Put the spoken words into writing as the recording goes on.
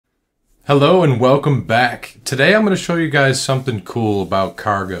Hello and welcome back. Today I'm going to show you guys something cool about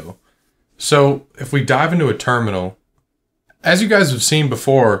cargo. So if we dive into a terminal, as you guys have seen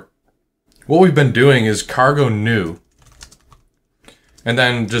before, what we've been doing is cargo new and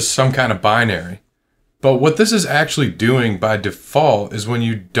then just some kind of binary. But what this is actually doing by default is when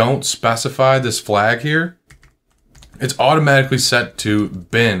you don't specify this flag here, it's automatically set to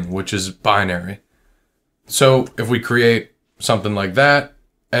bin, which is binary. So if we create something like that,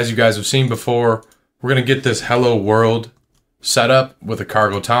 as you guys have seen before, we're going to get this hello world set up with a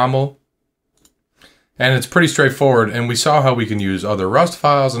cargo toml. And it's pretty straightforward. And we saw how we can use other Rust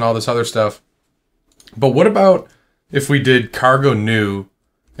files and all this other stuff. But what about if we did cargo new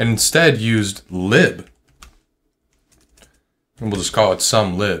and instead used lib? And we'll just call it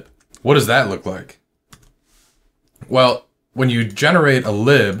some lib. What does that look like? Well, when you generate a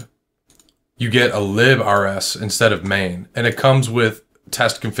lib, you get a lib.rs instead of main. And it comes with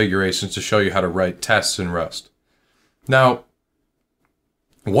test configurations to show you how to write tests in Rust. Now,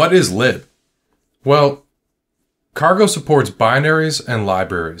 what is lib? Well, cargo supports binaries and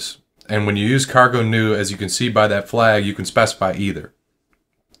libraries. And when you use cargo new, as you can see by that flag, you can specify either.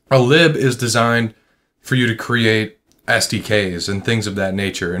 A lib is designed for you to create SDKs and things of that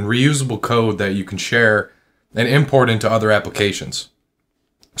nature and reusable code that you can share and import into other applications.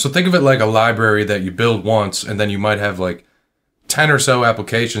 So think of it like a library that you build once and then you might have like 10 or so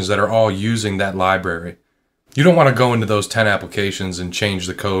applications that are all using that library. You don't want to go into those 10 applications and change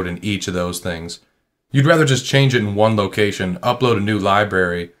the code in each of those things. You'd rather just change it in one location, upload a new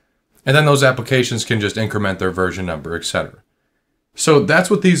library, and then those applications can just increment their version number, etc. So that's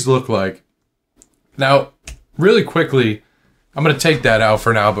what these look like. Now, really quickly, I'm going to take that out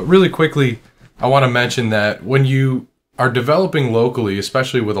for now, but really quickly, I want to mention that when you are developing locally,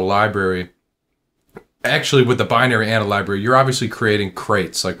 especially with a library, actually with the binary and a library, you're obviously creating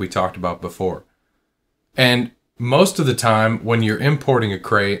crates like we talked about before. And most of the time when you're importing a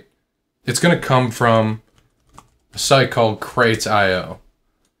crate, it's going to come from a site called crates.io.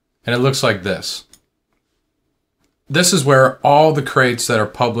 And it looks like this. This is where all the crates that are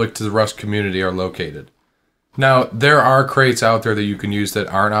public to the Rust community are located. Now, there are crates out there that you can use that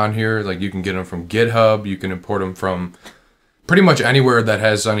aren't on here. Like you can get them from GitHub, you can import them from pretty much anywhere that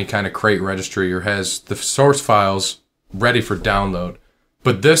has any kind of crate registry or has the source files ready for download.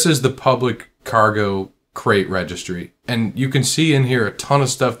 But this is the public cargo crate registry. And you can see in here a ton of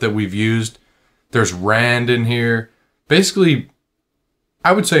stuff that we've used. There's RAND in here. Basically,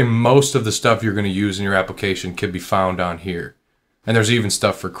 I would say most of the stuff you're going to use in your application can be found on here. And there's even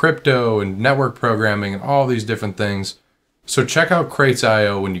stuff for crypto and network programming and all these different things. So check out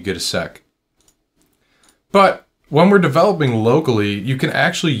crates.io when you get a sec. But when we're developing locally, you can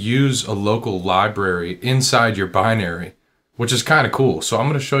actually use a local library inside your binary, which is kind of cool. So I'm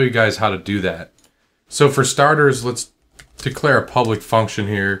going to show you guys how to do that. So for starters, let's declare a public function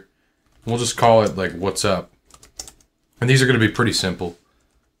here. We'll just call it like what's up. And these are going to be pretty simple.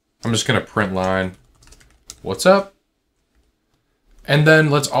 I'm just going to print line what's up. And then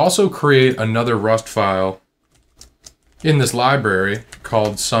let's also create another Rust file in this library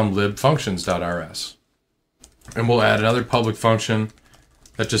called somelibfunctions.rs. And we'll add another public function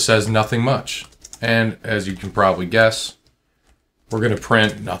that just says nothing much. And as you can probably guess, we're going to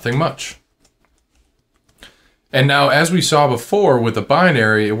print nothing much. And now, as we saw before with the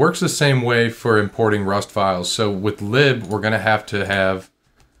binary, it works the same way for importing Rust files. So with lib, we're going to have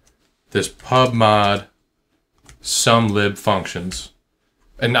this pubmod somelibfunctions.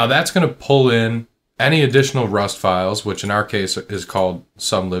 And now that's going to pull in any additional Rust files, which in our case is called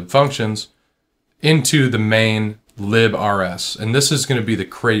somelibfunctions, into the main lib.rs. And this is going to be the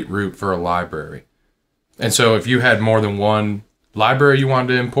crate root for a library. And so if you had more than one library you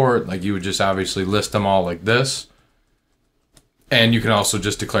wanted to import, like you would just obviously list them all like this. And you can also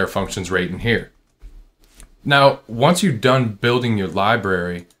just declare functions right in here. Now, once you've done building your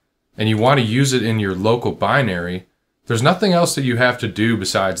library and you want to use it in your local binary, there's nothing else that you have to do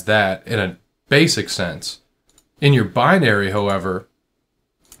besides that in a basic sense. In your binary, however,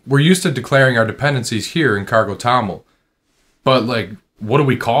 we're used to declaring our dependencies here in cargo toml. But like, what do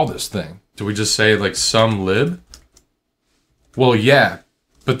we call this thing? Do we just say like some lib? Well, yeah,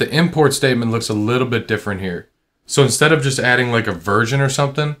 but the import statement looks a little bit different here. So instead of just adding like a version or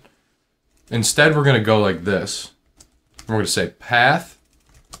something, instead we're going to go like this. We're going to say path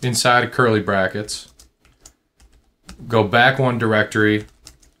inside curly brackets, go back one directory,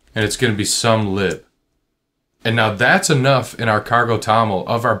 and it's going to be some lib. And now that's enough in our cargo toml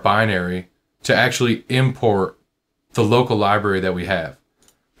of our binary to actually import the local library that we have.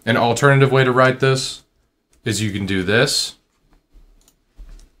 An alternative way to write this is you can do this.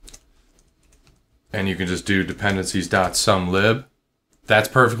 and you can just do dependencies.sumlib. That's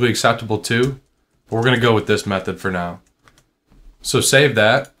perfectly acceptable too. But we're going to go with this method for now. So save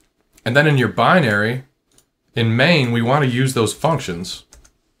that. And then in your binary, in main, we want to use those functions.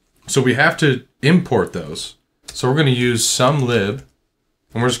 So we have to import those. So we're going to use sumlib,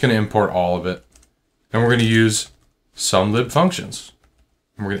 and we're just going to import all of it. And we're going to use sumlib functions.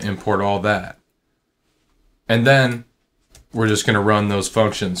 And we're going to import all that. And then we're just going to run those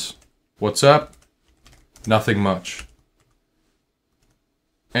functions. What's up? Nothing much.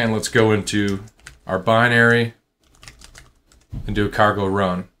 And let's go into our binary and do a cargo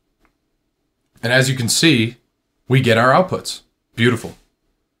run. And as you can see, we get our outputs. Beautiful.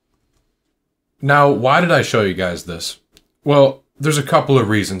 Now, why did I show you guys this? Well, there's a couple of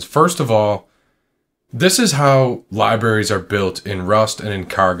reasons. First of all, this is how libraries are built in Rust and in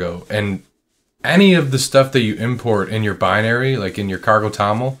Cargo. And any of the stuff that you import in your binary, like in your Cargo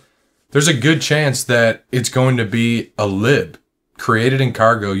TOML, there's a good chance that it's going to be a lib created in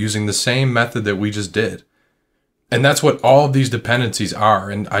Cargo using the same method that we just did. And that's what all of these dependencies are.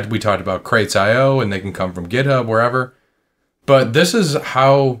 And we talked about crates.io, and they can come from GitHub, wherever. But this is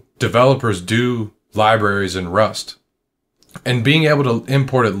how developers do libraries in Rust. And being able to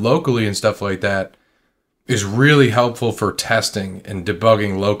import it locally and stuff like that is really helpful for testing and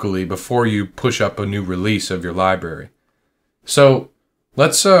debugging locally before you push up a new release of your library. So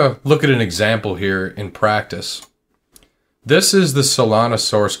let's look at an example here in practice. This is the Solana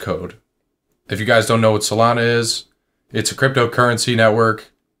source code. If you guys don't know what Solana is, it's a cryptocurrency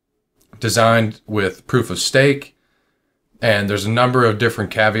network designed with proof of stake. And there's a number of different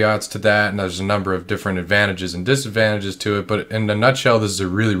caveats to that, and there's a number of different advantages and disadvantages to it. But in a nutshell, this is a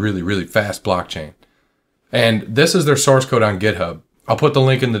really, really, really fast blockchain. And this is their source code on GitHub. I'll put the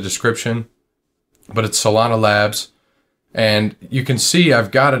link in the description, but it's Solana Labs. And you can see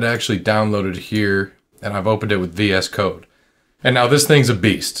I've got it actually downloaded here, and I've opened it with VS Code. And now this thing's a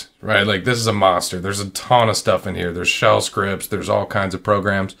beast, right? Like, this is a monster. There's a ton of stuff in here. There's shell scripts. There's all kinds of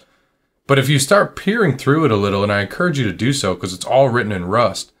programs. But if you start peering through it a little, and I encourage you to do so because it's all written in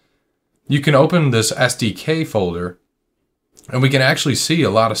Rust, you can open this SDK folder, and we can actually see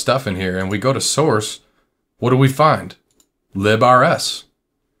a lot of stuff in here. And we go to source. What do we find? librs.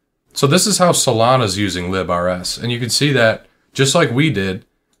 So this is how Solana's using librs. And you can see that, just like we did,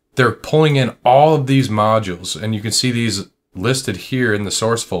 they're pulling in all of these modules. And you can see these listed here in the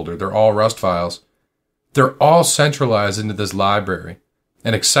source folder. They're all Rust files. They're all centralized into this library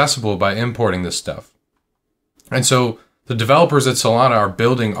and accessible by importing this stuff. And so the developers at Solana are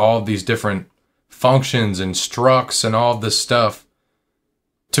building all of these different functions and structs and all of this stuff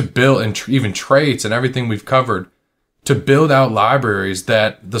to build, and even traits and everything we've covered, to build out libraries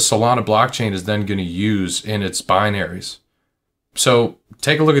that the Solana blockchain is then going to use in its binaries. So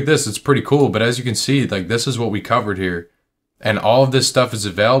take a look at this. It's pretty cool. But as you can see, like, this is what we covered here. And all of this stuff is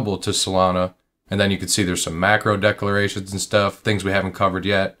available to Solana. And then you can see there's some macro declarations and stuff, things we haven't covered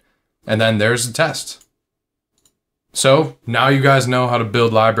yet. And then there's the test. So now you guys know how to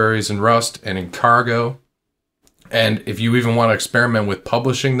build libraries in Rust and in Cargo. And if you even want to experiment with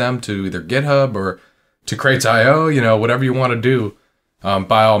publishing them to either GitHub or to crates.io, you know, whatever you want to do,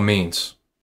 by all means.